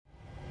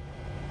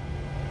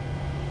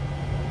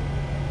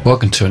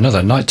Welcome to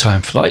another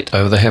nighttime flight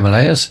over the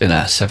Himalayas in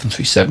our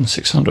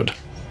 737-600.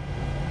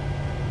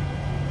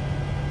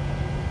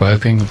 We're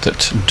hoping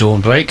that dawn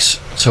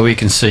breaks so we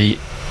can see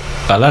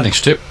our landing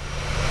strip,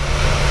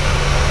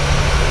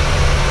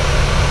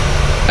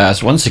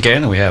 as once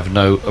again we have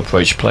no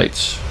approach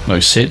plates, no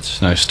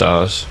SIDs, no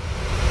stars,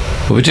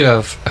 but we do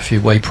have a few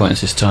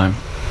waypoints this time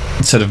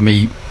instead of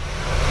me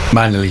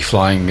manually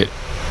flying it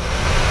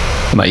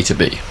from A to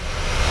B.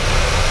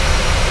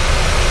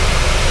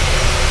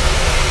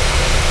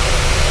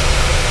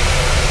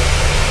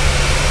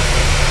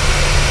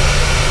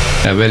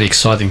 A really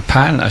exciting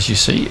pan, as you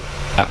see,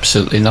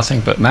 absolutely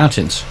nothing but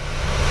mountains.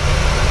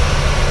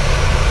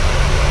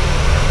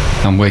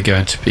 And we're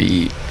going to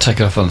be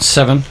taking off on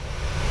 7,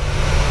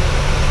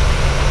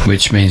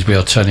 which means we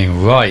are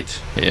turning right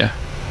here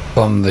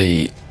on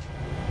the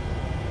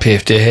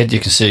PFD ahead. You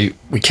can see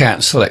we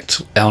can't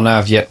select our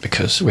nav yet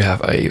because we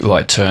have a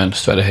right turn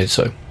straight ahead,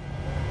 so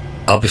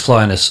I'll be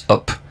flying us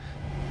up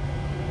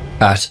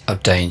at a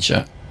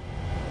danger.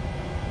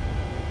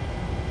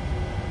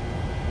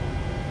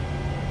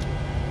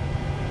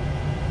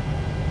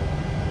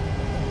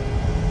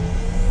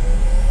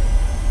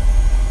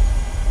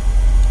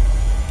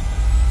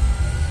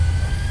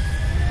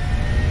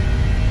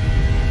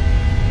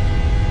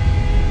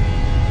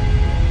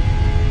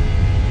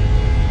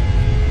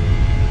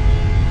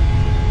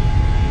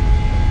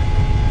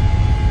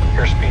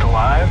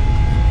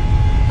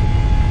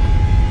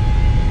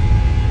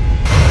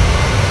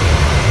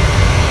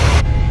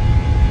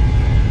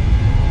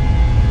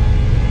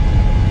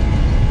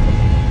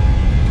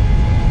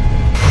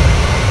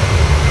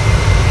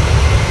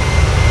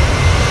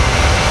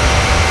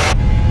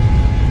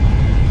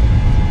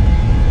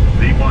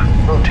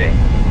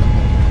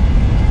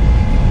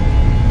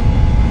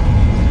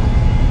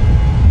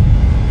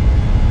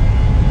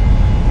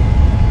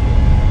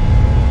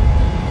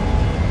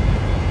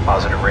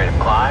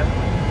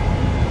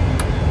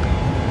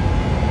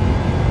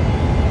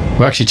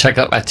 We actually checked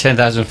up at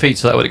 10,000 feet,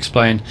 so that would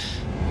explain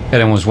if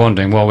anyone was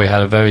wondering why we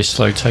had a very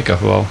slow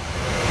takeoff roll.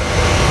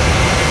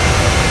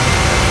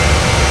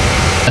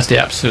 That's the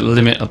absolute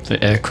limit of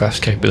the aircraft's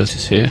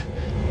capabilities here.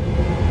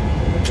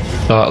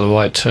 Start the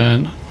right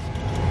turn.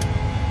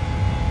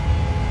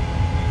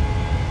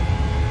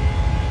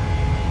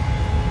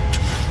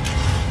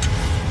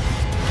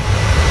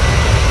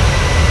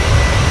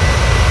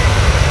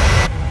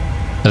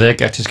 The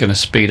aircraft is going to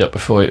speed up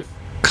before it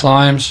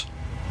climbs.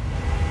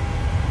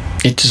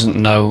 It doesn't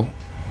know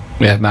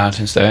we have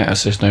mountains there,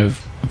 as there's no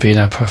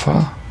VNAV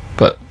profile,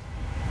 but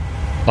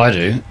I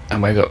do,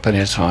 and we've got plenty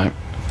of time.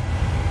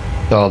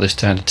 Dial this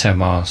down to 10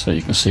 miles so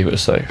you can see what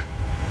it's safe.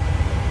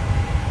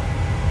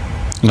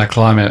 And I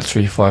climb at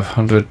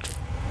 3,500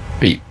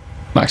 feet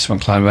maximum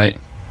climb rate.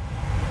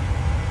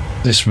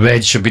 This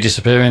red should be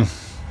disappearing.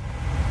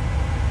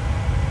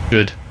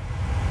 Good.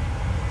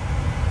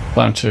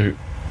 Time to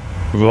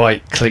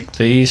right click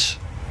these.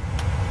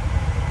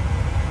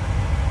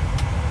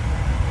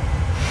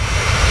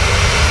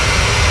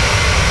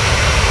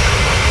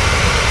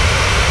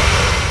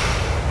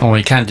 And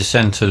we can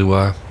descend to the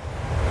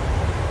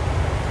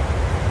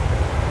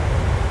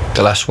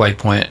last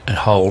waypoint and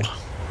hold.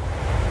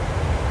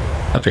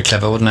 That'd be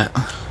clever, wouldn't it?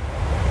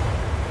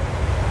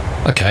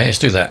 Okay, let's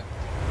do that.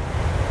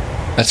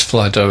 Let's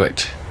fly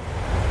direct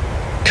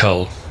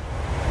Kull,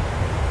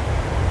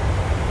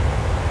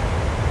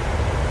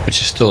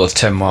 which is still a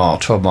 10 mile,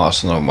 12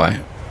 miles the long way.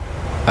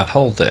 And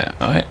hold there,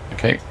 alright?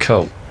 Okay,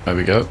 Kull. There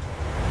we go.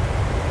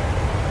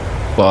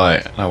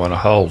 Right, I want to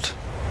hold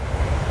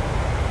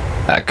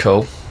at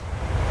Kull.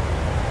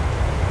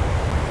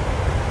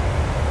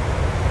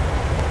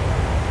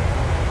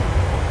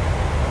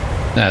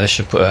 Now this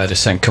should put our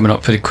descent coming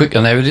up pretty quick,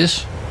 and there it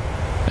is.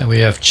 And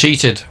we have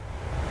cheated.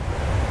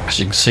 As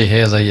you can see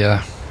here,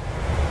 the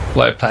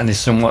flight plan is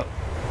somewhat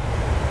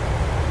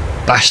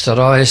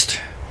bastardized,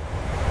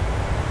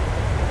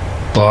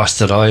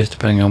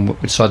 depending on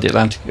which side of the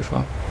Atlantic you're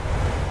from.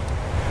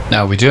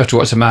 Now we do have to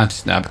watch the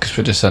mountains now because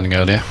we're descending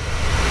earlier.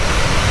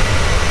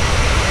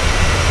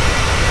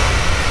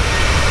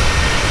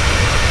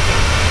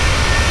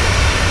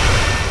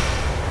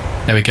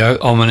 There we go,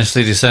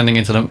 ominously descending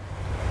into them.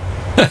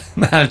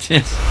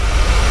 Mountains.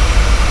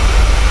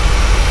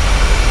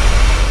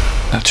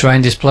 That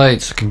terrain display,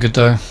 it's looking good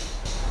though.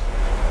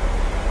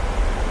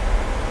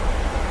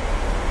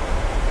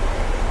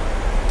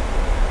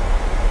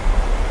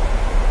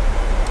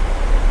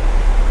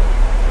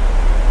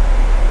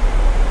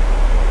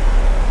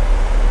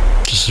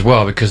 Just as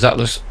well, because that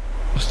looks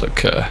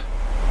like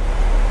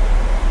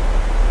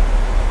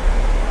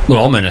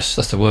well, ominous,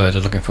 that's the word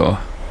I'm looking for.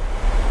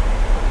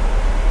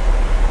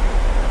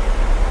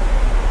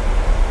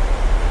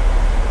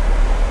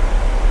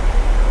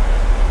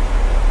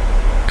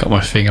 Got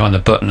my finger on the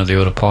button of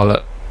the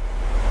autopilot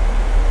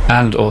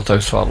and auto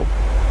throttle.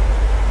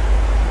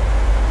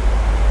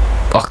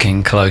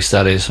 Fucking close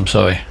that is, I'm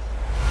sorry.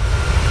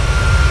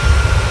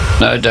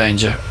 No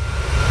danger.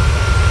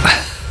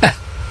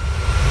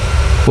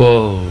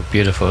 Whoa,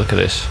 beautiful, look at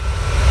this.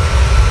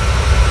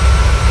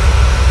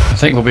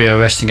 think we'll be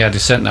arresting our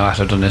descent now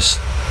after I've done this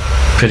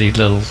pretty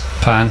little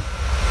pan.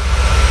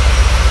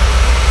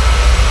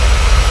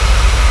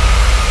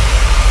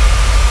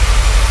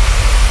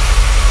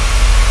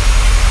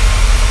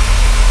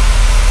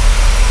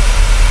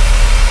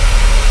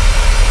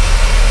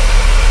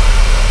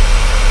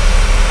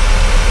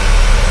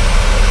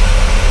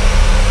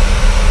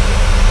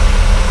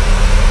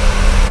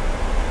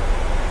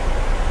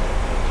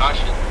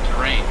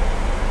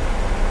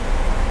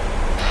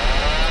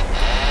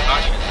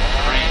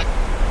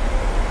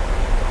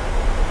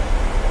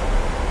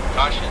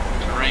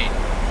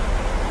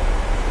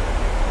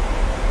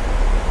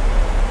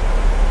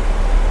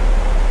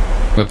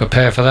 We're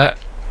prepared for that.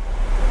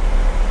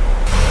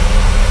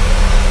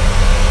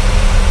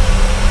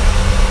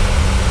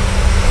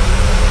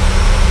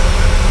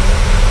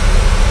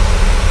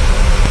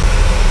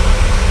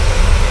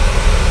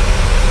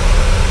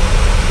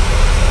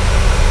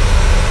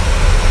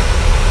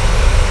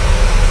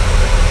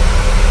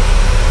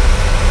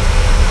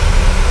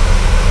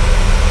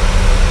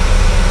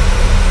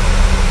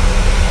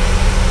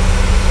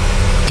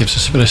 Gives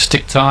us a bit of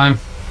stick time.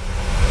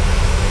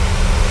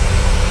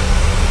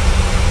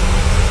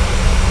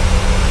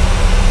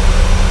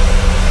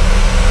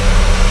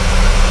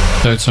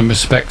 Showed some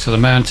respect to the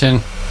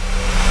mountain.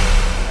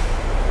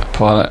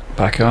 Pilot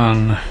back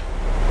on.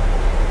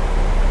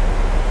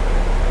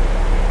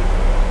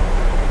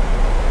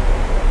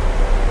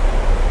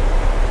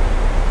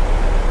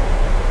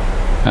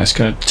 That's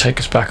going to take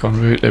us back on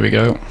route. There we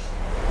go.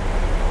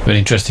 Very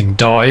interesting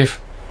dive.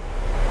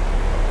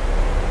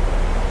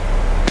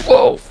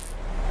 Whoa!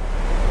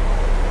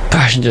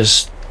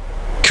 Passengers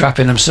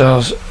crapping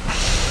themselves,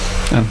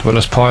 and well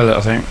as pilot,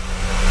 I think.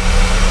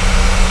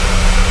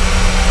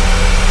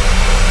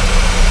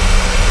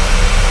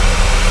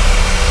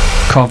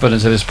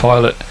 Confidence of this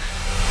pilot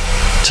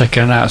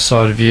taking an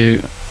outside view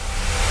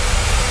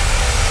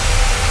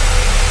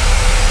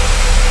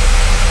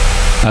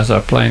as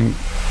our plane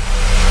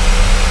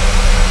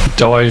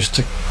dives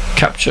to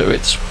capture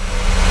its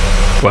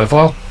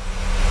profile.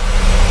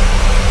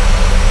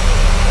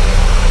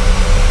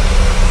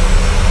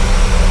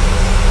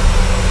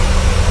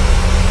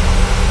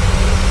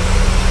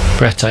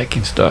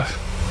 Breathtaking stuff.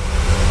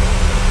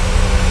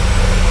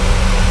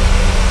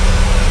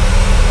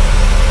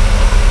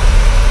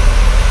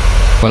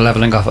 We're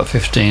levelling off at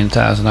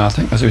 15,000, I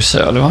think, as we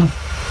said earlier on.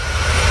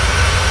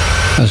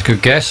 That's a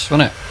good guess,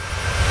 wasn't it?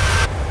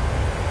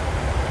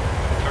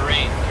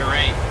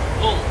 Terrain,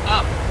 pull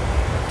up.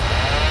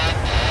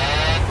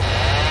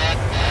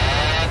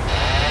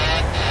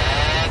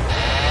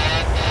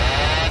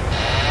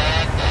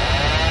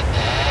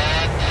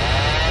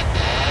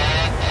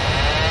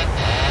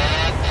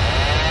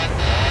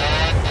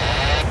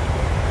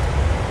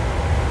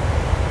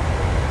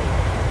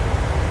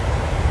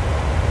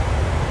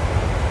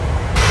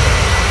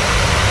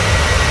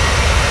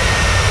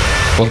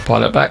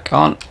 Autopilot back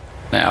on.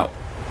 Now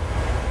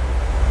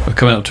we're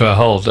coming up to our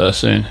hold there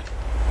soon.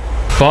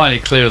 Finally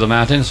clear of the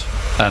mountains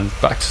and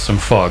back to some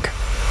fog.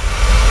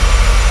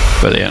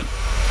 Brilliant.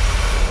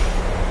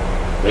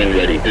 When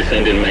ready,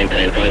 descend and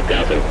maintain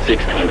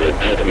 5,600,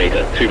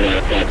 altimeter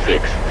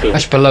 2956.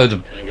 That's below the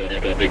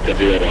Victor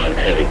 01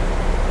 heavy.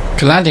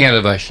 landing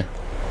elevation.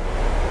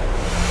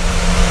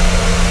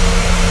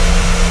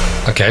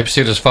 Okay,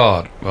 pursuit us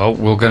forward. Well,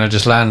 we're going to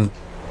just land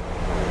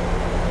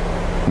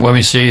when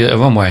we see a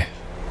runway.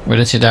 We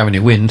don't see down any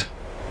wind.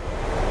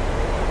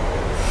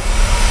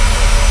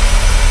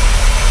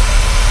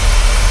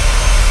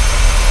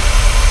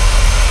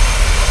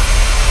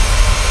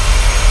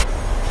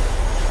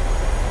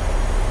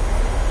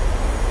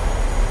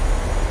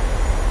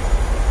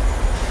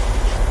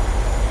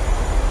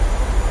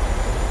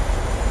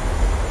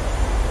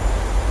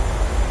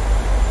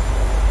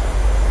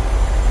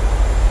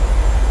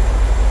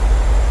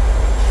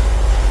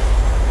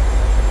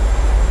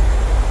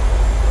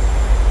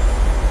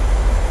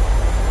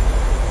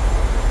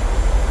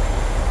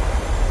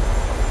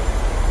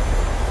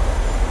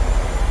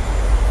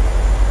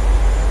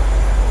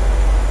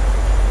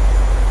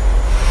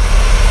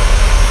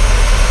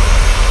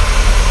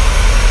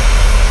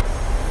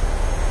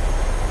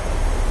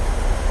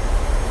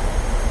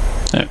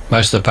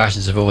 Most of the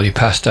passengers have already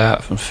passed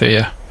out from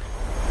fear.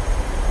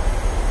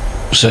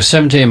 So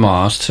 17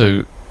 miles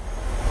to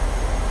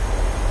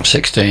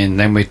 16,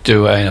 then we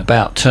do an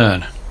about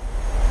turn.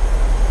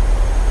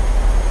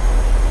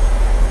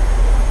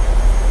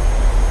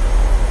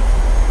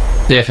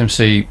 The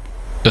FMC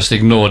just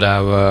ignored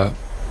our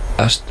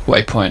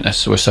waypoint,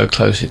 as we're so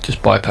close it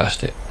just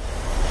bypassed it.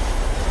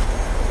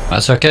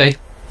 That's okay.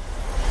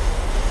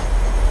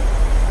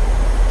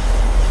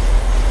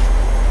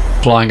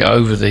 Flying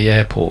over the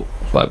airport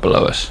right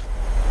below us.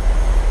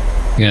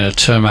 We're going to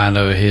turn around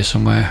over here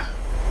somewhere.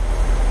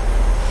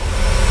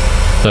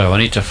 So I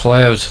need to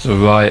fly over to the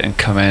right and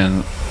come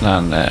in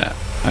down there.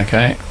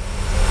 Okay.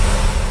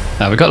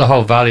 Now we've got the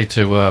whole valley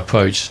to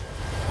approach.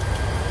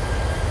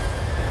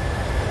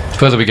 The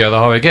further we go, the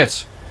higher it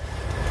gets.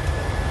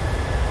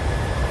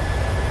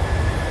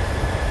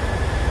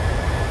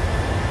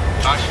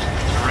 Caution,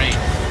 terrain.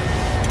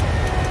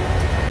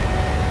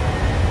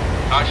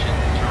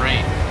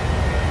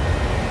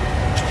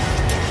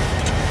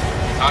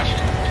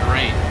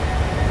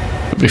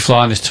 be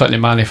flying this totally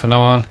manually from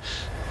now on.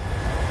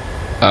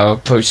 Our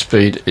approach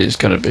speed is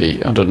going to be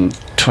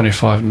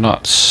 125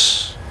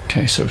 knots.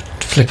 Okay, so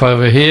flip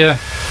over here.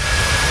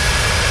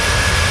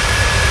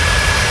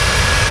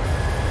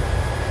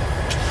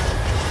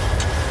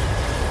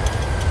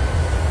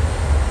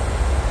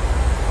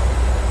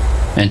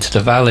 Into the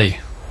valley.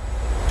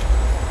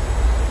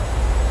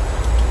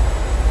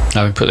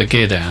 Now we put the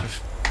gear down.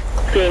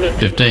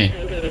 15.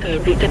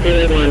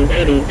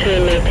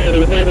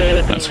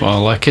 That's why I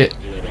like it.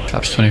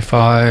 Flaps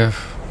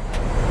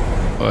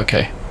 25.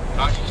 Okay.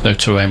 There's no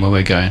terrain where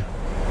we're going.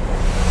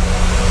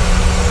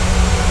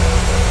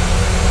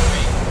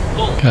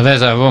 Okay,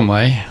 there's our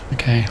runway.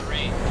 Okay.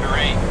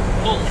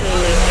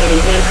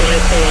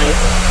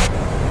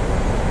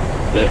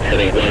 Left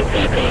heading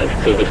 155,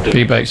 Silverstone.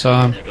 V-brakes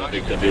on.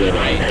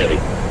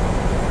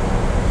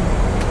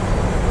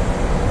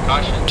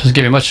 Doesn't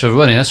give you much of a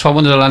running. That's why I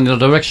wanted to land in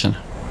the direction.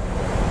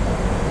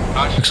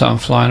 Looks like I'm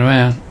flying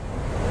around.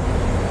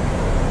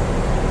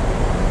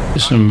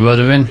 There's some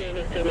rudder in.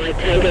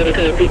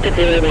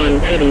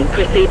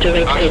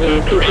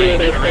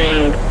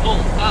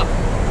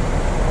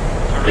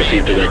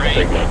 Proceed direct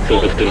Sigma,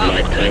 Silverstone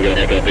Mike Tango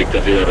Echo Victor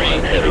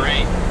 01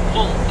 heavy.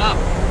 Pull up.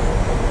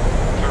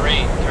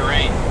 Terrain,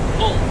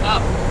 pull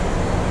up.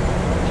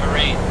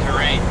 Terrain,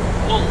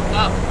 pull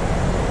up.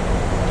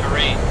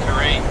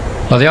 Terrain.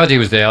 Well, the idea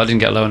was there. I didn't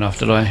get low enough,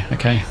 did I?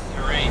 Okay.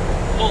 Terrain,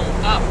 pull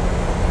up.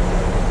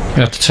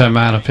 We have to turn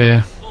around up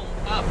here. Pull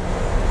up.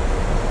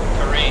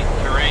 Terrain,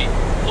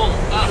 pull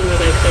up.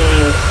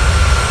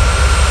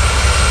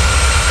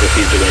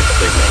 Proceed direct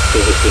Sigma,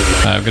 Silverstone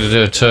Mike. I'm going to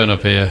do a turn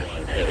up here.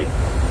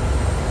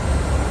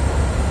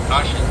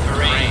 Caution,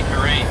 terrain,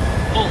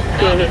 pull up.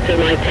 Silverstone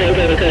Mike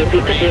Tango Echo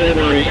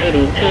Victor 01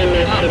 heavy. Turn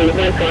left heading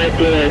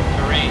 150. Terrain.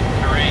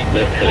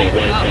 Left heading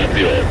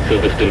 150,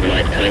 Silverstone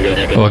Mike Tango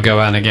Echo. Or go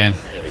around again.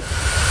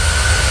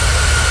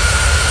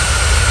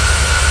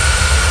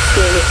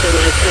 Silverstone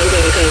Mike Tango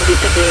Echo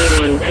Victor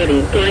 01 heavy.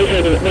 Fly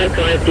heading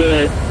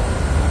 150.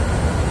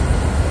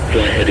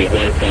 Fly heading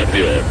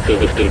 150,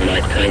 Silverstone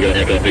Mike Tango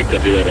Echo Victor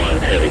 01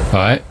 heavy.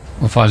 Alright,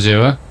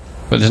 150.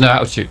 But there's no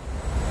altitude.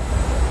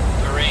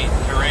 Terrain.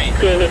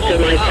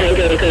 Silverstone Mike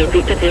Tango Echo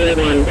Victor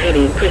 01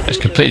 heavy. It's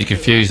completely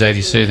confused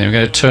ADC thing. We're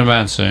going to turn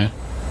around soon.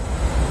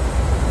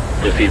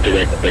 Proceed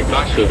direct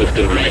Sigma,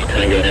 Silverstone Mike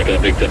Tango Echo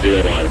Victor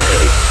 01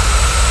 heavy.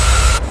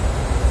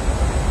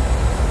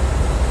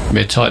 Be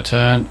a tight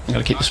turn. I'm going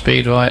to keep the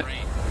speed right.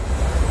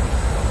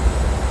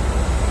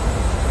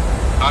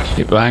 Caution,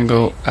 Keep the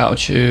angle,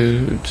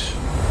 altitude,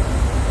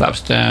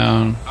 flaps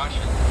down.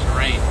 caution,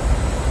 terrain.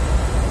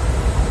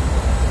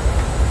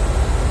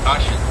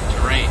 Caution,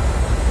 terrain.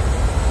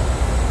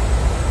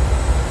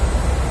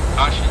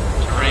 Caution,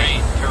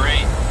 terrain.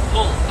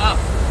 Pull up.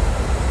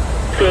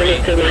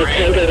 Silverstone Mike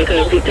Tango Echo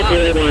Victor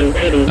 01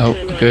 heavy. Oh,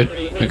 we're good.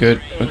 We're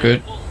good. We're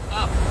good. Pull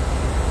up.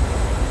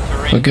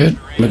 We're good.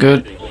 We're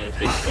good.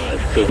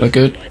 165, We're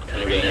good. Mike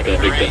Tango Echo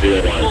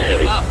Victor 01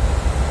 heavy. Up.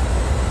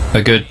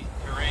 We're good.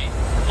 Terrain.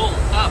 Pull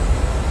up.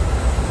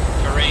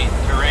 Terrain.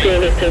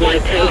 Silverstone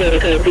Mike Tango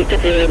Echo Victor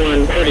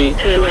 01 heavy.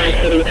 Turn right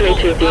heading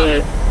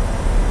 320.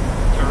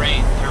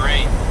 Terrain.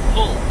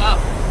 Pull up.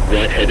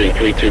 Right heading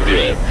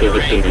 320,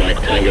 Silverstone Mike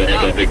Tango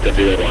Echo Victor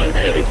 01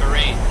 heavy.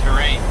 Terrain.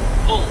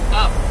 Pull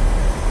up.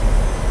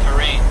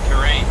 Terrain.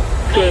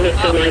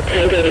 Silverstone Mike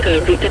Tango Echo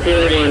Victor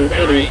 01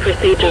 heavy.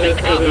 Proceed direct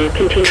Sigma,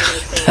 continue.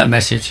 That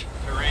message.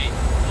 Terrain.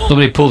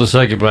 Somebody pull the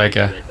circuit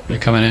breaker. You're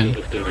coming in.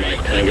 Silverstone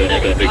Mike Tango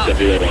Echo Victor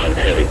 01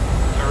 heavy.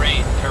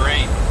 Terrain.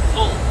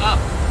 Pull up.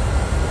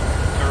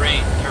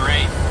 Terrain.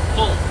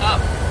 Pull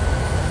up.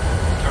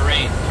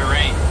 Terrain.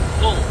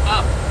 Pull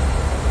up.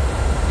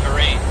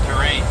 Terrain.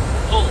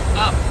 Pull up. Terrain. Pull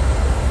up.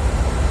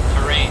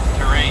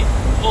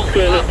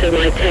 Silverstone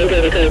Mike Tango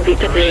Echo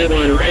Victor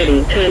 01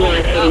 heavy. Turn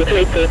right heading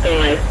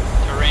 345.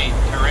 Terrain.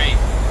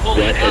 Pull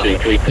Right up. heading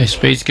Okay, 345.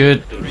 speed's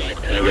good.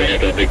 Mike Tango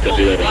Echo Victor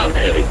 01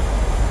 heavy.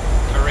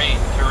 Terrain.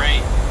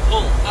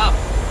 Pull up.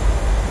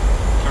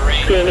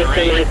 Terrain.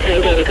 Silverstone Mike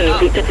Tango Echo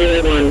Victor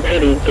 01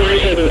 heavy. Fly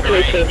heading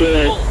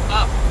 330. Pull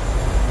up.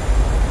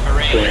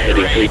 Terrain. Fly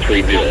heading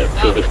 330,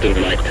 Silverstone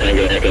Mike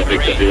Tango Echo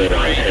Victor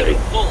 01 heavy.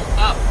 Pull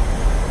up.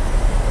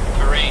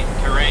 Terrain.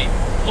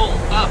 Pull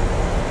up.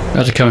 We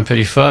have to come in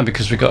pretty firm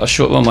because we've got a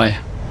short runway.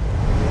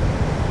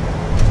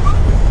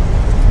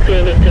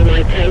 Silverstone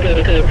Mike Tango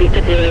Echo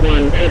Victor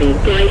 01 heavy.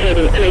 Fly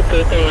heading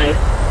 345.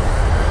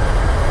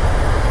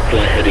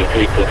 Fly heading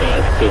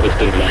 345,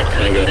 Silverstone Mike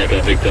Tango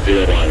Echo Victor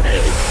 01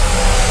 heavy.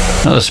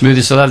 Not the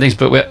smoothest of landings,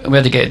 but we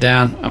had to get it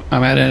down.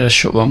 I'm out in a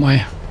short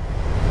runway.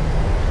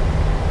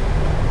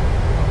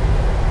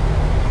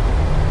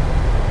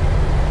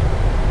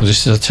 Well,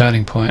 this is a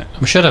turning point.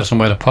 We should have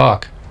somewhere to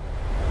park.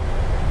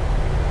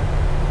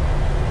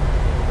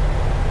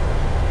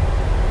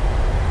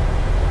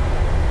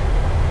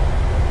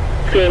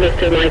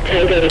 Silverstone Mike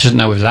Tango It doesn't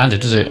know we've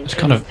landed, does it? It's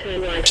kind of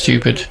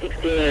stupid.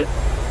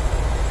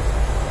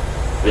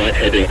 Right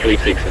heading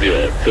 360,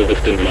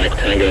 Silverstone Mike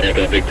Tango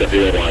Echo Victor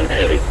 01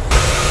 heavy.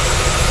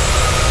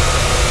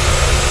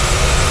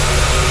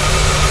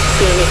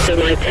 Mr.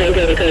 Mike Tango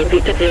Echo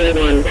Victor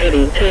 01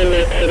 heading, turn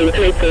left heading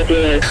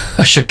 340.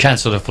 I should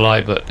cancel the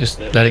flight, but just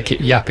let it keep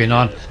yapping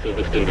on.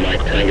 Silverstone Mike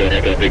Tango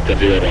Echo Victor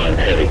 01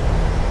 heading.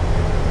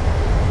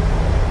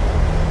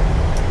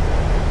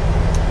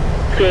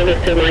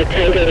 Silverstone Mike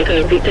Tango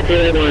Echo Victor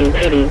 01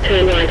 heading,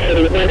 turn right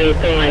heading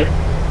 105.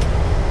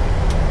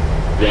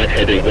 Right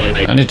heading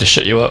 185. I need to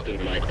shut you up.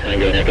 Mike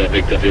Tango Echo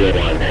Victor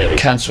 01 heading.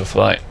 Cancel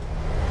flight.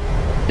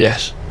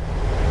 Yes.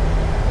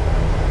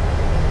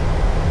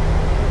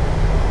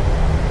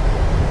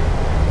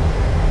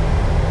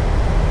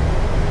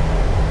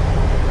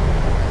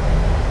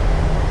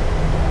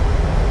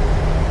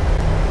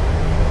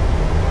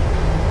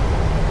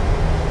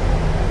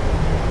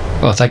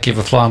 Well, thank you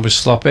for flying with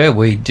Slop Air.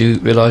 We do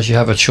realise you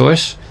have a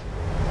choice,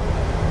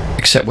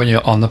 except when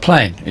you're on the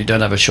plane. You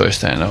don't have a choice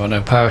then. There are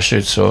no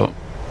parachutes or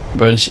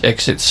emergency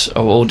exits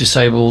are all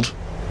disabled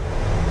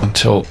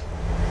until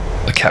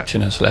the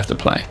captain has left the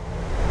plane.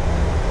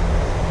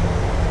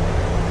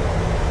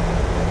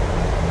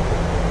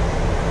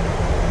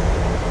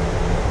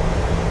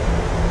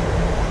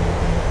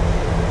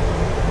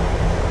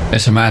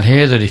 There's a man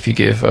here that if you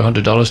give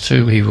 $100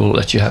 to, he will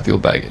let you have your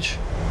baggage.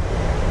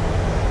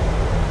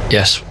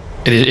 Yes.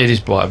 It is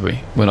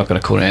bribery. We're not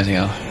going to call it anything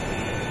else.